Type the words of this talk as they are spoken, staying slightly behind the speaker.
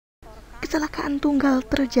Kecelakaan tunggal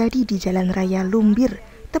terjadi di Jalan Raya Lumbir,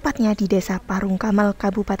 tepatnya di Desa Parungkamal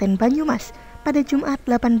Kabupaten Banyumas pada Jumat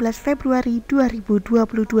 18 Februari 2022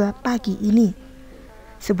 pagi ini.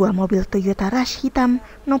 Sebuah mobil Toyota Rush hitam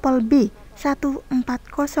nopol B 1409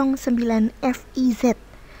 FIZ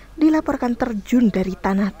dilaporkan terjun dari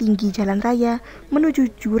tanah tinggi jalan raya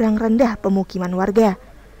menuju jurang rendah pemukiman warga.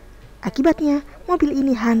 Akibatnya, mobil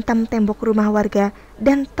ini hantam tembok rumah warga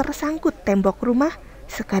dan tersangkut tembok rumah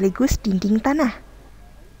sekaligus dinding tanah.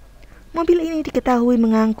 Mobil ini diketahui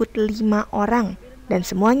mengangkut 5 orang dan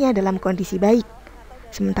semuanya dalam kondisi baik.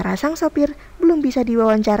 Sementara sang sopir belum bisa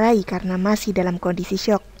diwawancarai karena masih dalam kondisi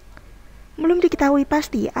syok. Belum diketahui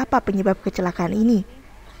pasti apa penyebab kecelakaan ini.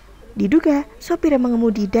 Diduga sopir yang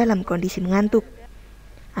mengemudi dalam kondisi mengantuk.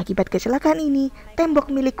 Akibat kecelakaan ini,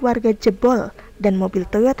 tembok milik warga jebol dan mobil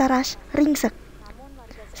Toyota Rush ringsek.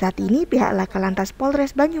 Saat ini pihak Laka Lantas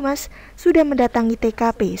Polres Banyumas sudah mendatangi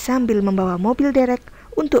TKP sambil membawa mobil derek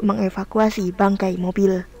untuk mengevakuasi bangkai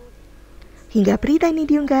mobil. Hingga berita ini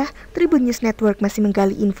diunggah, Tribun News Network masih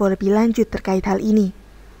menggali info lebih lanjut terkait hal ini.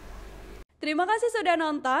 Terima kasih sudah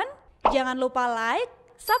nonton. Jangan lupa like,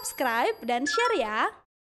 subscribe, dan share ya.